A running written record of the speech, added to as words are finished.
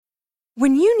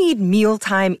When you need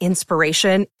mealtime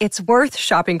inspiration, it's worth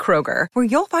shopping Kroger, where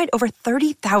you'll find over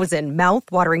 30,000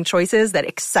 mouth-watering choices that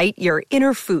excite your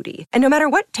inner foodie. And no matter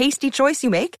what tasty choice you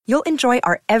make, you'll enjoy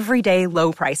our everyday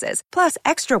low prices, plus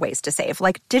extra ways to save,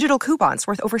 like digital coupons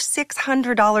worth over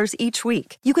 $600 each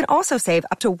week. You can also save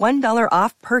up to $1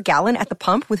 off per gallon at the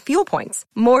pump with fuel points.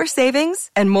 More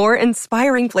savings and more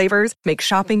inspiring flavors make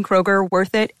shopping Kroger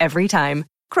worth it every time.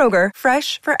 Kroger,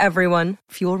 fresh for everyone.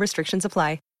 Fuel restrictions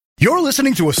apply. You're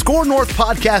listening to a Score North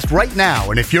podcast right now,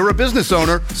 and if you're a business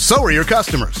owner, so are your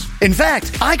customers. In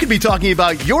fact, I could be talking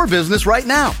about your business right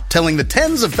now, telling the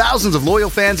tens of thousands of loyal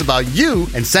fans about you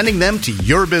and sending them to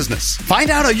your business. Find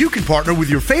out how you can partner with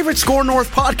your favorite Score North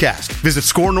podcast. Visit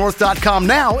scorenorth.com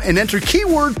now and enter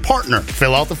keyword partner.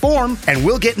 Fill out the form, and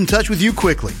we'll get in touch with you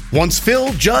quickly. Once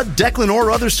Phil, Judd, Declan, or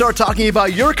others start talking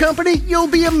about your company, you'll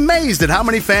be amazed at how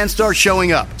many fans start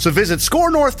showing up. So visit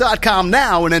scorenorth.com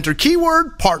now and enter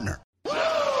keyword partner.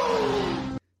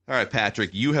 All right,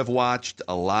 Patrick, you have watched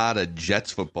a lot of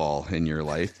Jets football in your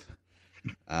life.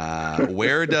 And by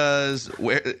the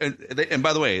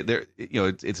way,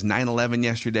 it's 9/11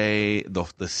 yesterday.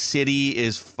 The city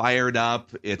is fired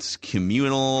up. It's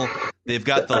communal. They've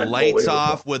got the lights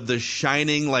off with the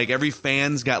shining, like every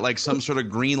fan's got like some sort of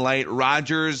green light.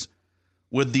 Rodgers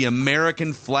with the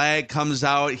American flag comes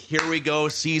out. Here we go.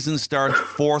 Season starts.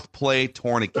 Fourth play,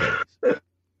 tourniquet.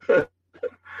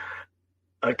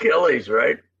 Achilles,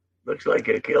 right? Looks like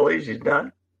Achilles. He's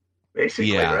done.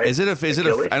 Basically, yeah. Right? Is it I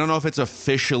don't know if it's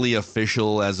officially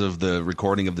official as of the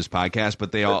recording of this podcast,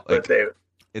 but they all.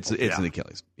 It's an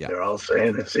Achilles. Yeah. They're all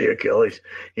saying it's the Achilles.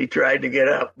 He tried to get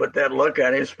up, but that look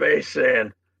on his face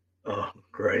saying, "Oh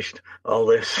Christ, all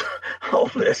this,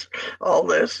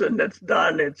 and it's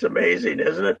done." It's amazing,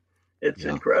 isn't it? It's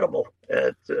incredible.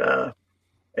 It's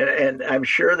And I'm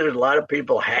sure there's a lot of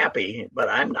people happy, but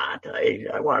I'm not.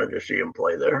 I wanted to see him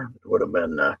play there. It would have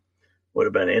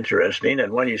been interesting.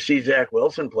 And when you see Zach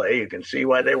Wilson play, you can see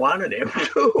why they wanted him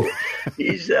too.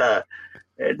 He's there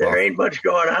ain't much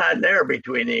going on there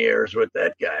between the ears with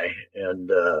that guy,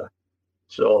 and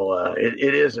so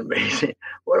it is amazing.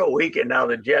 What a weekend! Now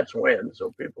the Jets win,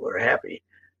 so people are happy.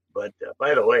 But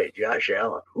by the way, Josh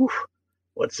Allen,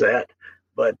 what's that?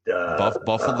 But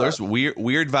Buffalo, there's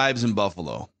weird vibes in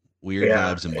Buffalo.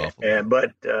 Vibes in Buffalo.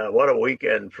 But what a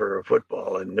weekend for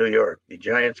football in New York. The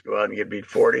Giants go out and get beat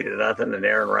 40-0, and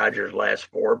Aaron Rodgers' last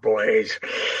 4 plays.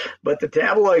 But the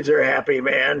tabloids are happy,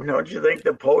 man. Don't you think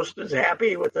the Post is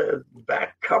happy with the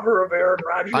back cover of Aaron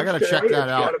Rodgers? I got to check that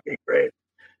out. It's got to be great.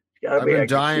 I've been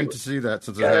dying to see that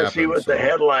since it happened. See what the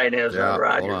headline is on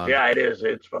Rodgers. Yeah, it is.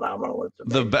 It's phenomenal. It's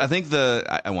amazing. I think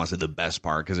I want to say the best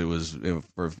part because the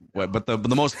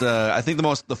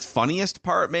funniest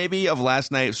part maybe of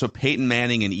last night. So Peyton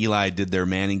Manning and Eli did their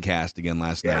Manning cast again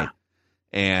last night,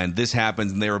 and this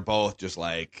happened, and they were both just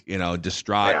like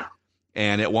distraught. Yeah.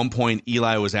 And at one point,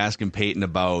 Eli was asking Peyton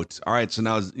about, all right, so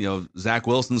now, Zach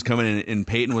Wilson's coming in, and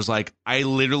Peyton was like, I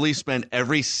literally spent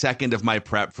every second of my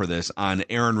prep for this on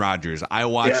Aaron Rodgers.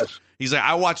 He's like,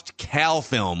 I watched Cal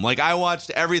film. Like, I watched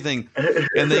everything.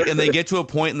 And they get to a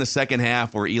point in the second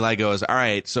half where Eli goes, all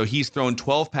right, so he's thrown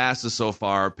 12 passes so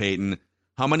far, Peyton.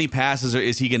 How many passes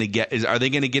is he going to get? Are they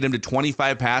going to get him to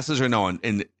 25 passes or no?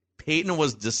 And Peyton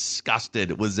was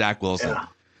disgusted with Zach Wilson.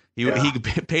 Yeah.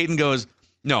 Peyton goes,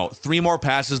 no, 3 more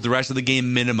passes the rest of the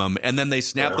game minimum. And then they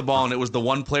snapped the ball, and it was the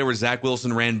one play where Zach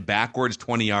Wilson ran backwards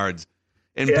 20 yards.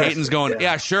 And Peyton's going,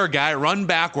 yeah, sure, guy, run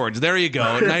backwards. There you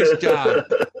go. Nice job.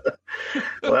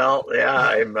 Well,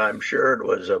 yeah, I'm sure it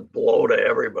was a blow to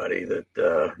everybody that,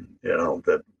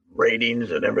 the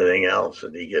ratings and everything else,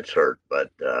 and he gets hurt.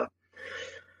 But I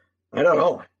don't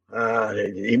know.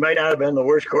 He might not have been the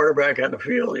worst quarterback on the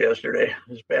field yesterday,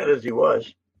 as bad as he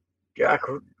was. Jack,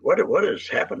 what has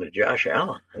happened to Josh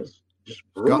Allen? It's just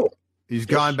brutal. He's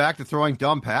gone back to throwing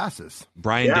dumb passes.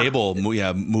 Brian Dable,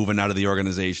 moving out of the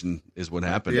organization is what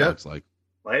happened. Yeah. It's like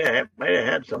might have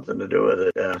had something to do with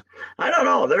it. I don't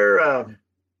know.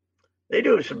 They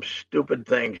do some stupid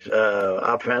things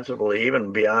offensively,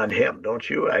 even beyond him, don't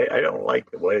you? I don't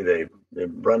like the way they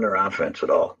run their offense at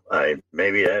all.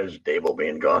 Maybe it has Dable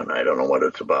being gone. I don't know what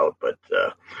it's about, but.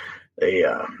 They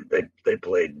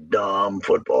played dumb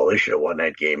football. They should have won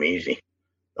that game easy,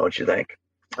 don't you think?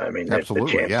 I mean,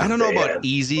 absolutely. I don't know about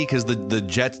easy because the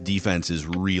Jets defense is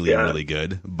really, really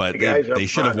good, but they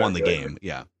should have won the game.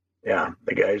 Yeah. Yeah,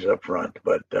 the guys up front.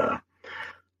 But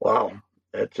wow,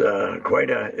 it's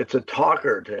it's a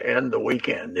talker to end the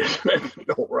weekend, isn't it?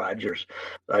 No Rodgers.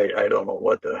 I really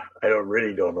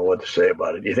don't know what to say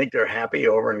about it. Do you think they're happy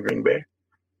over in Green Bay?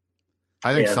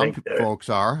 I think some folks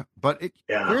are, but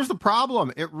here's the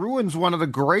problem. It ruins one of the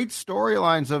great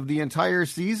storylines of the entire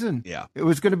season. Yeah. It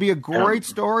was going to be a great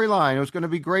storyline. It was going to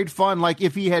be great fun. Like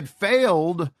if he had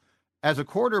failed as a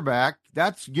quarterback,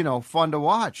 that's, fun to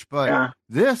watch. But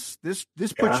this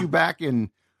puts you back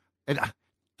in, and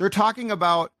they're talking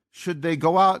about, should they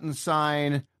go out and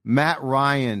sign Matt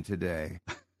Ryan today?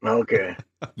 Okay.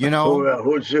 He's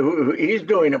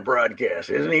doing a broadcast,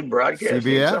 isn't he? Broadcasting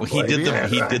CBS? Well, he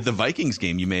did the Vikings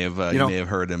game. You may have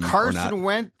heard him. Carson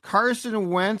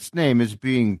Wentz's name is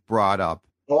being brought up.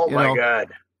 Oh my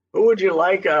God! Who would you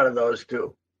like out of those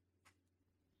two?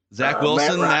 Zach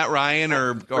Wilson, Matt Ryan,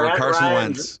 or Carson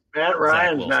Wentz? Matt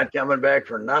Ryan's not coming back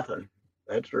for nothing.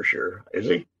 That's for sure. Is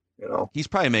he? He's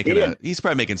probably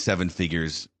making 7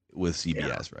 figures with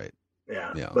CBS, right?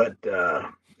 Yeah. But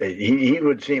he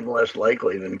would seem less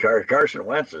likely than Carson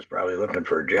Wentz is probably looking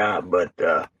for a job. But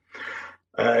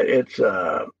it's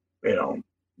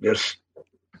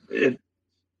it's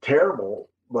terrible.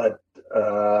 But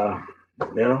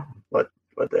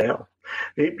what the hell?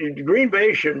 Green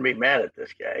Bay shouldn't be mad at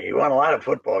this guy. He won a lot of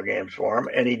football games for him,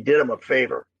 and he did him a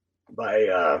favor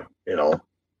by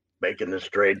making this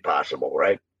trade possible,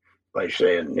 right? By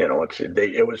saying,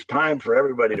 it was time for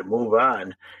everybody to move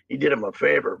on. He did him a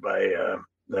favor by,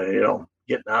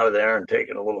 getting out of there and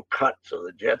taking a little cut so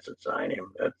the Jets would sign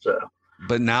him.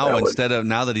 But now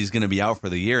now that he's going to be out for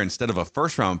the year, instead of a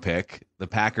first-round pick, the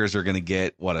Packers are going to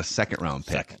get a second-round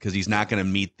pick because he's not going to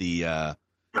meet the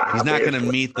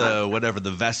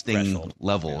the vesting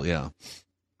level. Yeah.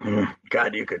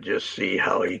 God, you could just see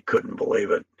how he couldn't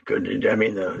believe it. Couldn't you? I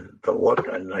mean, the look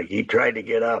on, he tried to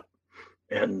get up.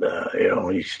 And,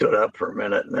 he stood up for a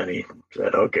minute and then he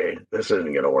said, okay, this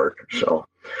isn't going to work. So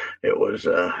it was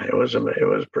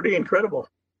pretty incredible,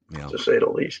 to say the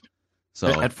least.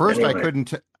 So at first anyway.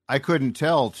 I couldn't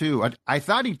tell too. I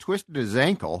thought he twisted his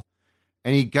ankle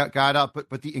and he got up.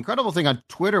 But the incredible thing on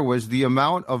Twitter was the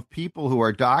amount of people who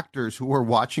are doctors who were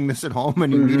watching this at home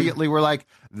and immediately were like,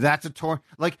 that's a torn.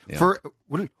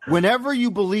 Whenever you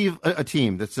believe a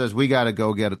team that says we got to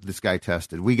go get this guy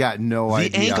tested, we got no idea.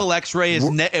 The ankle X-ray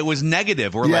it was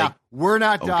negative. We're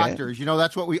not doctors. Okay.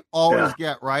 That's what we always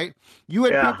get, right? You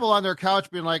had people on their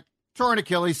couch being like, torn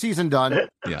Achilles, season done.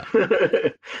 Yeah.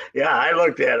 Yeah, I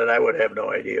looked at it. I would have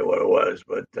no idea what it was,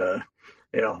 but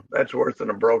that's worse than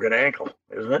a broken ankle,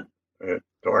 isn't it?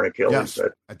 Torn Achilles. Yes.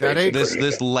 At that age,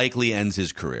 this likely ends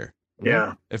his career.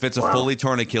 Yeah. If it's a fully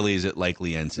torn Achilles, it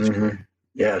likely ends his career.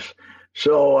 Yes.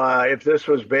 So if this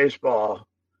was baseball,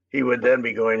 he would then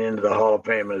be going into the Hall of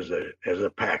Fame as a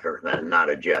Packer, and not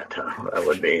a Jet. That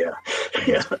would be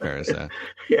fair to say.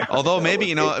 Yeah. Although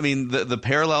maybe the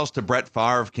parallels to Brett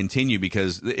Favre continue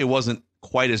because it wasn't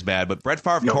quite as bad, but Brett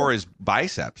Favre tore his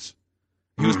biceps.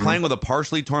 He was playing with a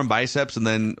partially torn biceps, and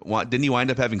then didn't he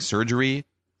wind up having surgery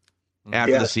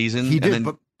after the season? He did,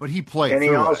 but he played. And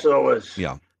he also was.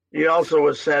 Yeah. He also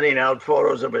was sending out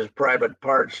photos of his private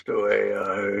parts to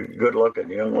a good-looking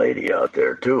young lady out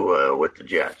there too with the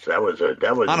Jets. That was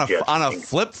on a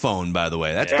flip phone, by the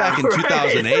way. That's back in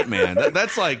 2008, man.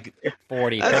 That's like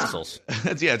 40 pixels.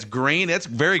 It's grain. It's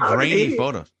very grainy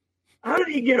photos. How did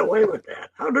he get away with that?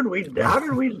 How did we?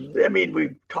 I mean,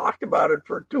 we talked about it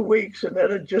for 2 weeks and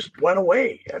then it just went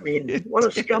away. I mean, what a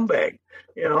scumbag,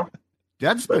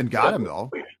 Deadspin got him though.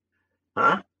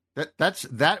 Huh?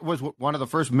 That was one of the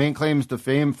first main claims to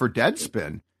fame for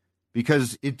Deadspin,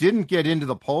 because it didn't get into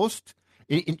the Post.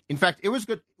 In fact, it was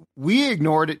good. We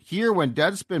ignored it here when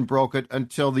Deadspin broke it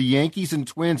until the Yankees and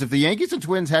Twins. If the Yankees and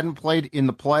Twins hadn't played in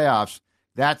the playoffs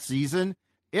that season,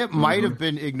 it might have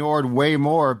been ignored way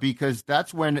more, because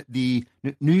that's when the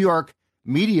New York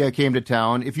media came to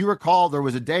town. If you recall, there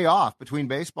was a day off between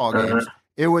baseball games.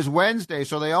 It was Wednesday,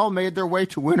 so they all made their way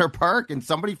to Winter Park, and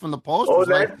somebody from the Post was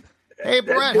like, hey,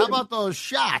 Brett, how about those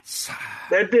shots?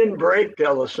 That didn't break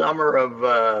till the summer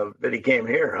of that he came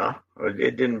here, huh?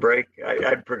 It didn't break.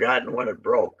 I'd forgotten when it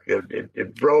broke.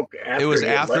 It broke after. It was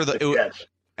after the Jets.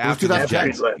 After the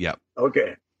Jets. Yep.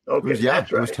 Okay.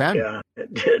 It was 10. Yeah,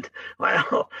 it did.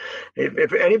 Well,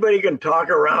 if anybody can talk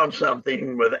around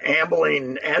something with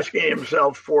asking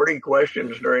himself 40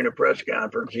 questions during a press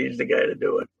conference, he's the guy to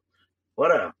do it.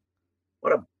 What a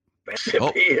it's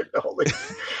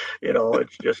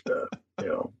just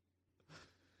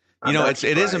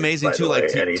it is amazing too. Like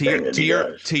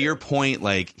to your point,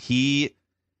 like he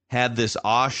had this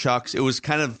aw shucks. It was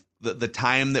kind of the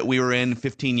time that we were in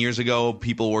 15 years ago.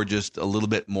 People were just a little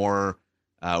bit more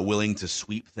willing to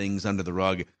sweep things under the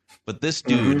rug. But this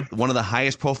dude, one of the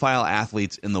highest profile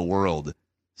athletes in the world,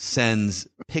 sends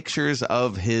pictures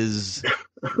of his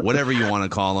whatever you want to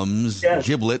call them,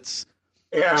 giblets,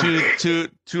 Yeah. to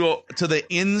the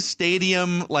in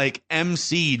stadium like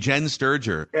MC Jen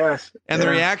Sturger. Yes. And the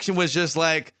reaction was just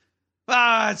like,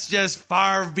 it's just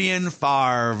Favre being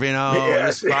Favre,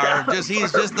 Yes, just Favre.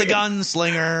 He's just the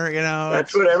gunslinger,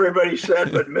 That's what everybody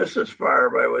said, but Mrs.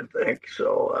 Favre, I would think.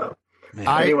 So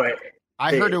anyway,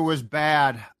 I heard it was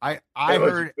bad. I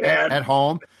heard bad, at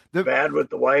home. Bad with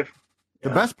the wife. The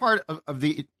best part of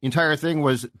the entire thing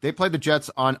was they played the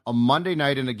Jets on a Monday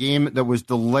night in a game that was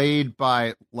delayed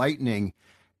by lightning.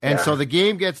 And so the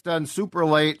game gets done super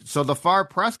late. So the Favre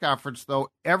press conference, though,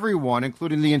 everyone,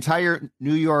 including the entire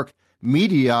New York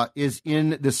media, is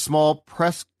in this small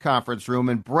press conference room.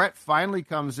 And Brett finally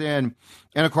comes in.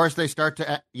 And, of course, they start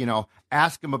to,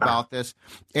 ask him about this.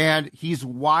 And he's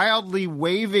wildly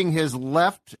waving his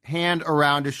left hand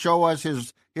around to show us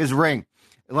his ring.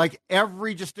 Like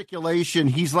every gesticulation,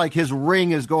 he's like his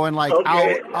ring is going like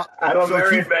out. I'm a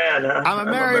married man. Huh? I'm a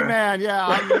married man. Yeah,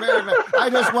 I'm a married man. I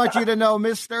just want you to know,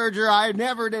 Miss Sturger, I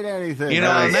never did anything.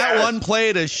 And that one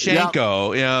play to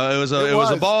Shanko, it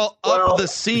was a ball up the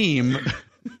seam.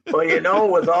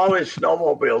 Well, with all his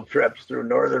snowmobile trips through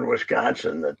northern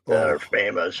Wisconsin that are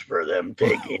famous for them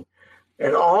taking,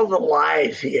 and all the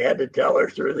lies he had to tell her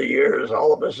through the years,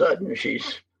 all of a sudden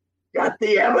she's got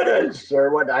the evidence,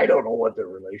 or what? I don't know what the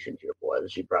relationship was.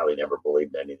 She probably never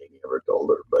believed anything he ever told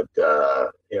her, but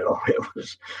it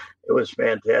was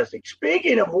fantastic.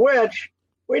 Speaking of which,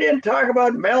 we didn't talk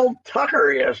about Mel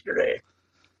Tucker yesterday.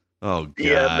 Oh God!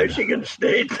 Yeah, Michigan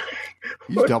State.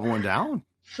 He's doubling down.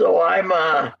 So I'm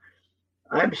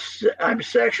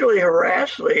sexually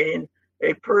harassing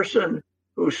a person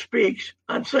who speaks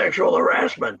on sexual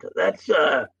harassment. That's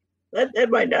that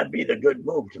might not be the good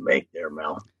move to make there,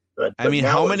 Mel. But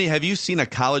how many have you seen a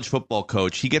college football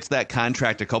coach? He gets that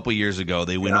contract a couple years ago.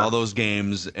 They win all those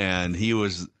games, and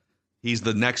he's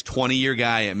the next 20-year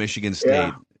guy at Michigan State.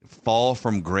 Yeah. Fall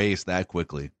from grace that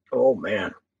quickly. Oh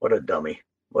man, what a dummy!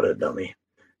 What a dummy!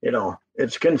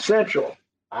 It's consensual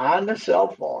on the cell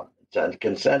phone. It's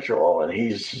consensual, and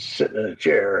he's sitting in a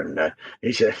chair, and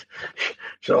he said,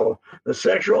 so the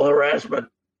sexual harassment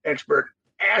expert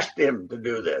asked him to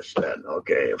do this. Then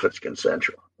okay, if it's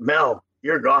consensual, Mel,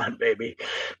 you're gone, baby.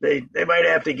 They might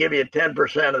have to give you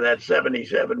 10% of that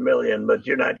 $77 million, but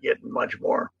you're not getting much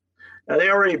more. Now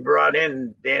they already brought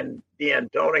in Dan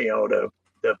D'Antonio to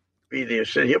be the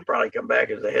assistant. He'll probably come back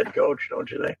as the head coach,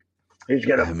 don't you think? He's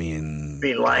going to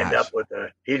be lined up with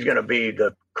he's going to be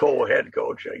the co-head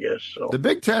coach, I guess. So the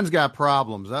Big Ten's got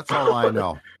problems. That's all I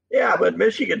know. Yeah, but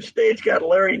Michigan State's got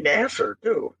Larry Nassar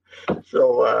too.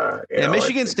 So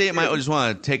Michigan State might just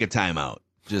want to take a timeout.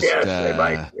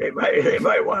 Yes, they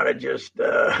might want to just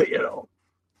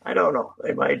I don't know.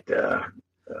 They might.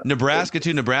 Nebraska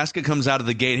too. Nebraska comes out of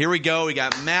the gate. Here we go. We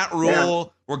got Matt Rule. Yeah.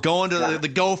 We're going to the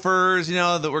Gophers.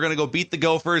 That we're going to go beat the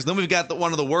Gophers. Then we've got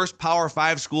one of the worst Power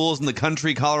 5 schools in the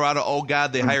country, Colorado. Oh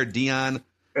God, they hired Dion.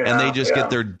 And they just get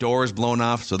their doors blown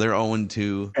off, so they're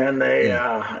 0-2. And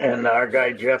and our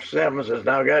guy Jeff Sims has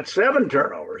now got 7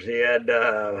 turnovers. He had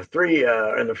 3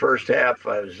 in the first half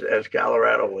as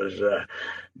Colorado was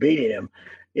beating him.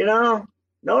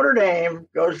 Notre Dame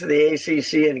goes to the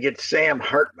ACC and gets Sam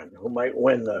Hartman, who might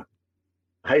win the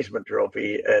Heisman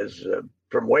Trophy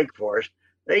from Wake Forest.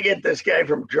 They get this guy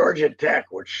from Georgia Tech,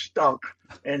 which stunk,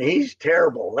 and he's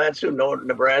terrible. That's who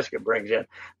Nebraska brings in.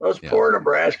 Those poor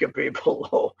Nebraska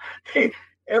people,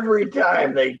 every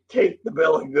time they take the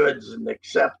bill of goods and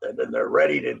accept it, and they're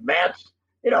ready to. Matt's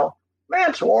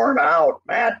worn out.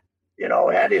 Matt,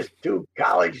 had his 2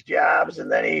 college jobs,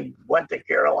 and then he went to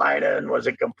Carolina and was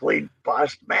a complete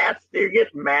bust. You're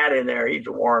getting Matt in there. He's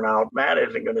worn out. Matt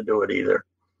isn't going to do it either.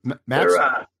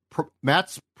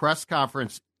 Matt's press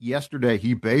conference yesterday,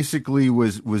 he basically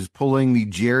was pulling the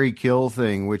Jerry Kill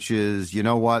thing, which is, this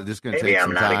is going to take some time. Maybe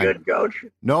I'm not a good coach.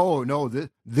 No,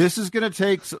 this is going to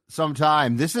take some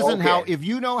time. This isn't how, if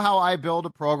you know how I build a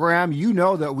program, you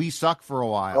know that we suck for a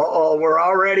while. Oh, we're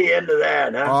already into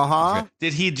that, huh? Uh-huh.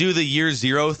 Did he do the year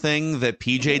 0 thing that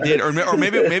PJ did? Or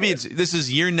maybe this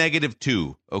is year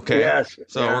 -2, okay? Yes.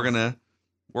 So we're going to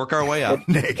work our way up.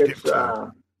 -2. They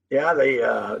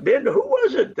did. Who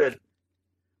was it that,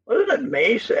 wasn't it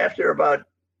Mace after about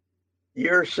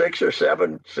year 6 or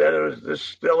 7 said it was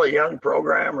still a young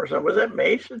program or something? Was that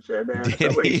Mace that said that?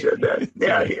 Somebody said that.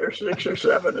 Yeah, year 6 or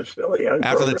 7 is still a young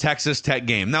program. After the Texas Tech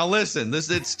game. Now listen,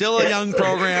 it's still a young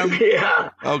program. Yeah.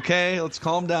 Okay, let's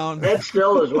calm down. That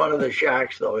still is one of the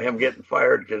shocks, though, him getting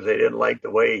fired because they didn't like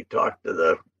the way he talked to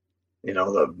the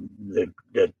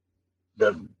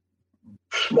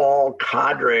small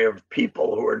cadre of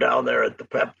people who were down there at the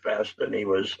Pep Fest, and he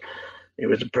was he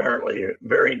was apparently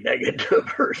very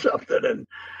negative or something. And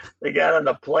they got on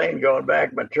the plane going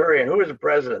back. Maturian, who was the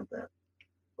president then?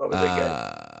 What was the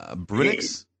guy?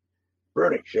 Brunix?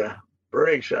 Brunix, yeah.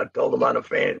 Brunix told him on the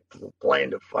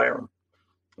plane to fire him,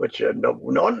 which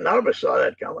none of us saw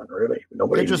that coming, really.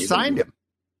 Nobody They just signed him.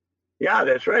 Yeah,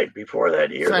 that's right. Before that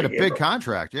year, signed a big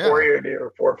contract. Yeah, 4-year deal,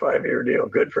 4 or 5 year deal.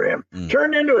 Good for him.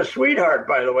 Turned into a sweetheart,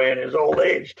 by the way, in his old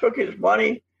age. Took his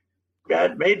money,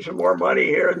 made some more money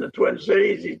here in the Twin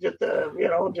Cities. He's just a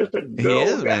good old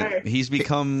guy. Man. He's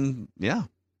become, yeah.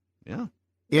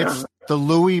 It's the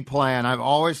Louis plan. I've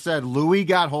always said Louis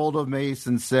got hold of Mace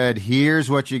and said, "Here's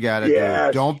what you got to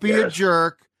do. Don't be a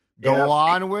jerk. Go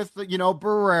on with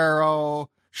Barrero,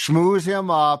 schmooze him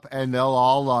up, and they'll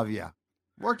all love you."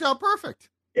 Worked out perfect.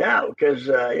 Yeah, because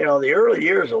the early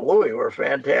years of Louis were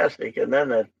fantastic, and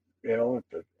then at the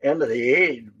end of the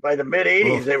 '80s, by the mid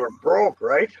 '80s, they were broke,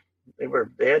 right? They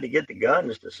had to get the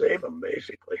guns to save them,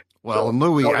 basically. Well, and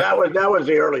Louis, that was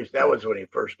the earliest. That was when he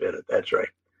first did it. That's right.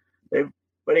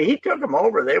 But he took them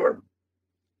over. They were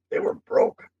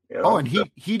broke. Oh, and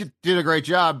he did a great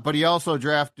job, but he also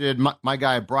drafted my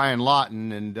guy Brian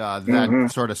Lawton, and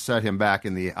that sort of set him back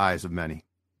in the eyes of many.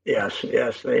 Yes.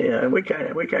 We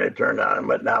kind of turned on him,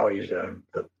 but now he's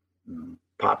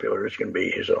popular as can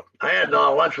be. So I had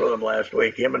lunch with him last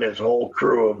week. Him and his whole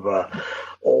crew of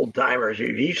old timers.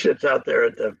 He sits out there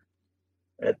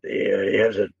he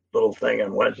has a little thing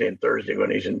on Wednesday and Thursday when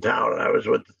he's in town, and I was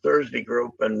with the Thursday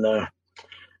group, and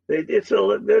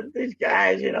these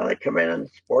guys, they come in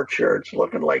sports shirts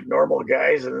looking like normal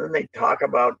guys, and then they talk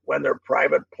about when their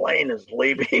private plane is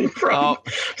leaving from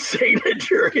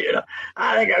Signature.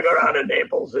 I think I'll go down to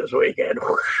Naples this weekend.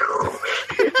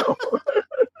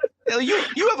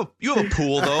 You have a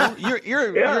pool though.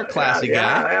 You're a classy guy.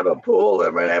 Yeah, I have a pool.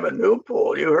 I'm gonna have a new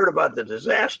pool. You heard about the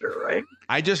disaster, right?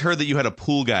 I just heard that you had a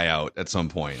pool guy out at some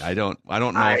point. I don't know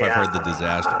if I've heard the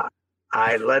disaster.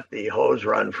 I let the hose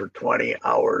run for 20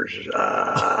 hours,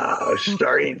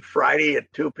 starting Friday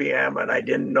at 2 p.m., and I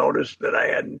didn't notice that I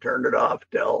hadn't turned it off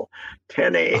till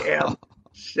 10 a.m.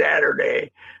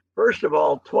 Saturday. First of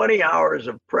all, 20 hours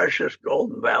of precious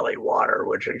Golden Valley water,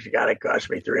 which has got to cost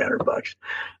me $300.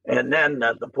 And then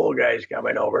the pool guy's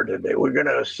coming over today. We're going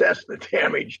to assess the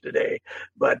damage today,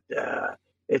 but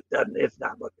it's not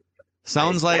looking good.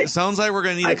 Sounds like we're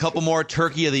going to need a couple more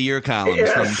Turkey of the Year columns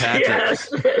from Patrick.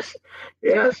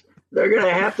 Yes. They're going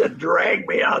to have to drag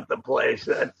me out the place.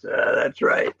 That's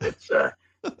right. It's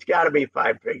got to be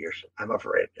 5 figures. I'm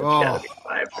afraid it's got to be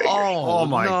 5 figures. Oh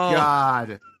my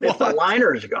God! If the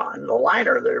liner's gone, the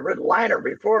liner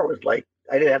before was like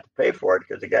I didn't have to pay for it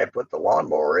because the guy put the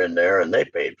lawnmower in there and they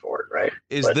paid for it, right?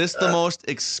 Is this the most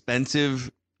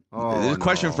expensive?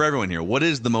 Question for everyone here: what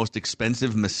is the most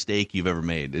expensive mistake you've ever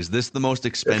made? Is this the most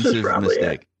expensive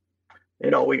mistake?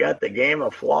 We got the game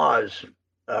of flaws.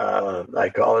 I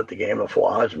call it the game of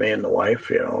flaws, me and the wife,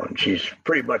 and she's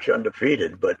pretty much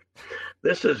undefeated. But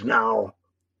this is now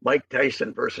Mike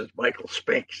Tyson versus Michael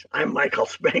Spinks. I'm Michael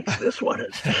Spinks. This one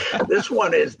is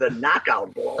the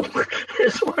knockout blow.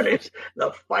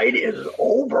 The fight is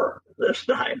over this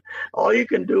time. All you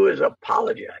can do is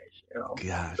apologize.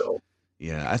 Gosh. So,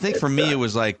 yeah, I think for me it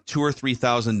was like $2,000 or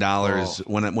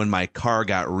 $3,000 when my car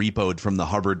got repoed from the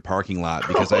Hubbard parking lot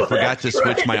because I forgot to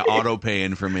switch my auto pay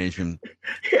information.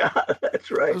 Yeah, that's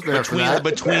right.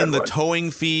 Between the towing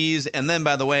fees and then,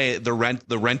 by the way, the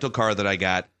rental car that I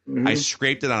got, I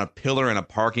scraped it on a pillar in a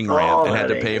parking ramp and had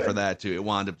to pay for that too. It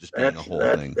wound up just being a whole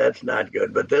thing. That's not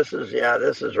good. But this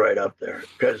is right up there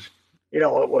because it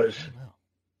was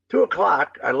 2:00.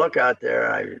 I look out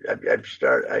there.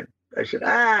 I said,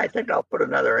 I think I'll put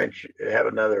another inch,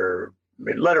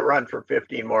 let it run for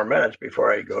 15 more minutes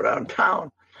before I go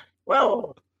downtown.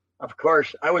 Well, of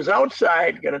course, I was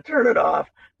outside, going to turn it off.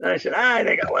 Then I said, I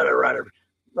think I'll let it run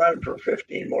for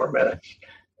 15 more minutes.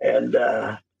 And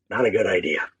not a good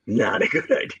idea. Not a good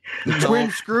idea. The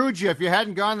Twins screwed you. If you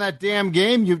hadn't gone that damn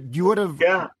game, you would have,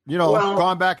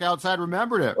 gone back outside,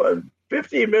 remembered it. Well,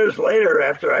 15 minutes later,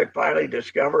 after I finally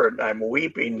discover it, and I'm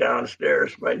weeping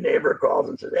downstairs, my neighbor calls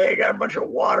and says, hey, I got a bunch of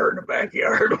water in the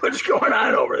backyard. What's going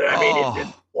on over there? I mean, it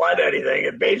didn't flood anything.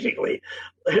 It basically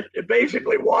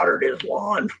watered his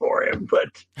lawn for him.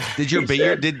 But did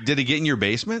it get in your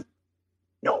basement?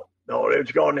 No,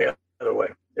 it's going the other way.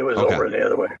 It was over the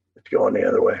other way. It's going the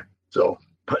other way. So,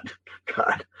 but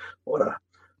God, what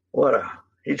a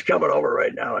he's coming over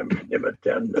right now. I'm meeting him at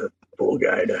 10. Pool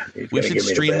guy. We should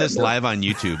stream this live on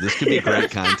YouTube. This could be great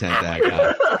content. That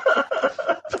guy.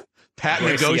 Pat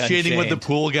negotiating with the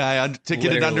pool guy to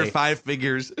get it under 5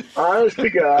 figures. Honest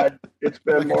to God, it's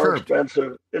been more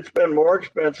expensive. It's been more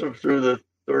expensive through the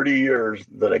 30 years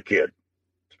than a kid.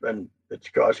 it's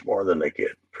cost more than they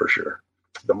get for sure.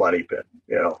 The money pit,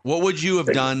 What would you have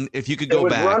done if you could go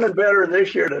back? It was running better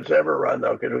this year than it's ever run,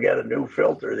 though, because we got a new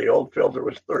filter. The old filter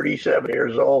was 37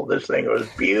 years old. This thing was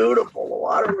beautiful. The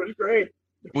water was great.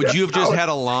 Would you have just had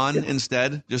a lawn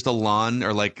instead? Just a lawn,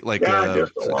 or like a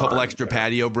couple extra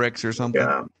patio bricks or something?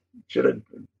 Yeah, should have.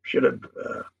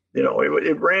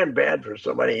 It ran bad for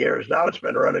so many years. Now it's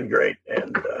been running great,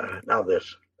 and now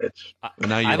this.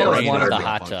 I've always wanted the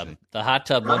hot tub. The hot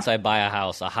tub, once I buy a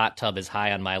house, a hot tub is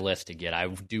high on my list to get. I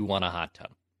do want a hot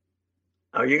tub.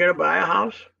 Are you going to buy a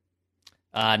house?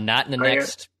 Not in the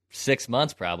next 6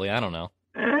 months, probably. I don't know.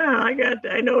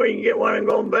 I know you can get one in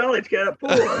Golden Valley. It's got a pool.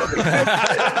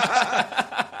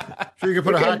 Sure, you can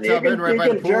put a hot tub in right by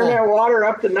the pool. You can turn that water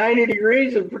up to 90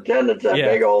 degrees and pretend it's a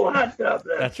big old hot tub.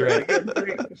 That's right.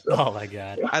 Oh my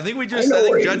God! I think Judd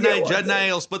and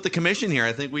I will split the commission here.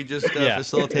 I think we just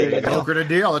facilitated a good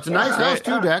deal. It's a nice house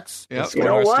too, Dex. Yep. You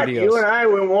know what? You and I,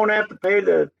 we won't have to pay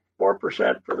the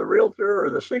 4% for the realtor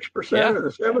or the 6% or the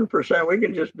 7%. We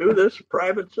can just do this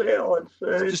private sale.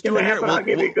 It's going to happen. I'll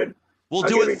give you good. We'll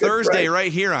do it Thursday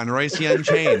right here on Reusse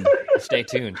Unchained. Stay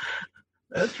tuned.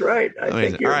 That's right. I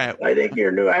think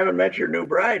you're new. I haven't met your new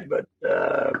bride, but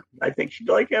I think she'd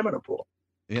like having a pool.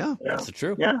 Yeah. That's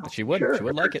true. Yeah, she would. Sure. She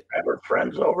would like it. Have her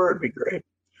friends over. It'd be great.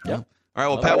 Yeah. All right.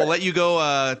 Well, Pat, we'll let you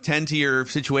go tend to your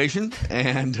situation,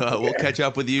 and we'll catch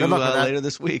up with you later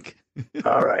this week.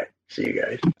 All right. See you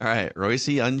guys. All right.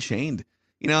 Reusse Unchained.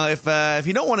 If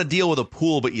you don't want to deal with a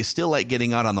pool, but you still like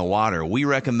getting out on the water, we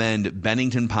recommend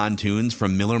Bennington Pontoons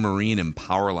from Miller Marine and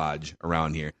Power Lodge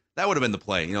around here. That would have been the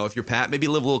play. If you're Pat, maybe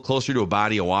live a little closer to a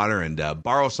body of water and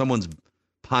borrow someone's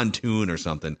pontoon or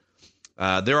something.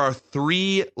 There are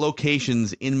 3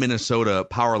 locations in Minnesota,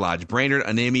 Power Lodge, Brainerd,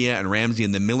 Anemia, and Ramsey,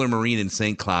 and the Miller Marine in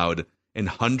St. Cloud, and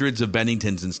hundreds of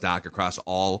Benningtons in stock across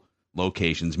all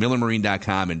locations.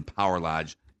 MillerMarine.com and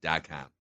PowerLodge.com.